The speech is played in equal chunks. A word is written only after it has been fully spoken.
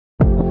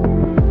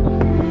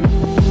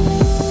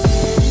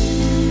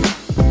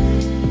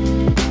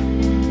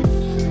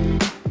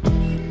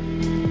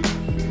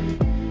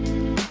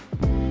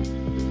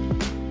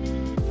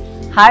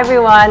Hi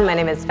everyone, my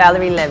name is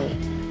Valerie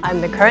Lim.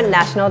 I'm the current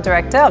National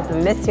Director of the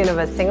Miss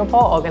Universe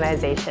Singapore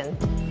organization.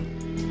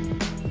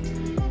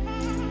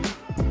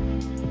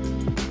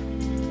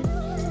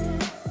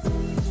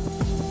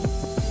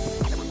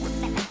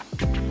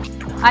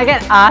 I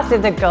get asked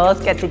if the girls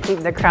get to keep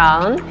the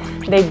crown.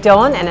 They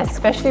don't, and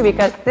especially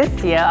because this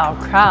year our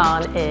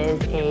crown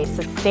is a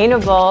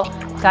sustainable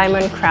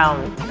diamond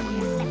crown.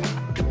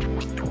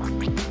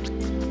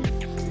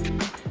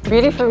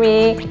 Beauty for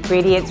me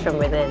radiates from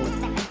within.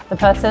 The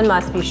person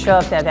must be sure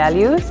of their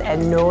values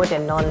and know their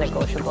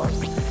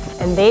non-negotiables.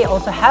 And they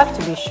also have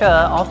to be sure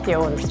of their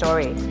own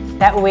story.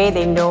 That way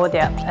they know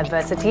their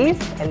adversities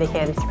and they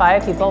can inspire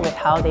people with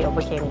how they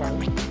overcame them.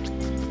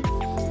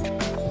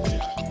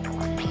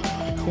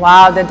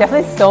 Wow, there are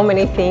definitely so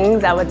many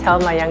things I would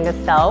tell my younger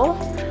self,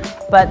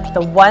 but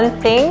the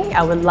one thing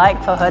I would like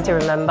for her to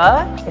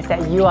remember is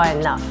that you are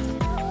enough.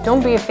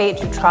 Don't be afraid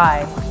to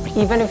try.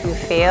 Even if you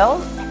fail,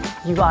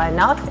 you are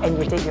enough and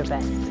you did your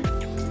best.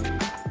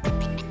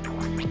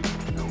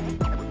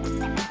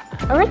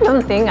 I really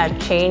don't think I've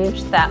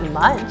changed that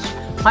much.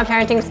 My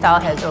parenting style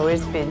has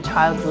always been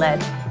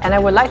child-led, and I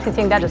would like to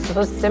think that is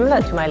so similar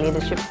to my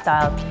leadership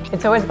style.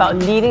 It's always about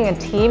leading a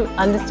team,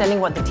 understanding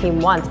what the team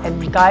wants,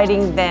 and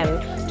guiding them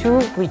to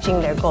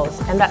reaching their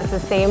goals. And that's the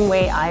same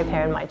way I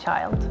parent my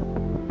child.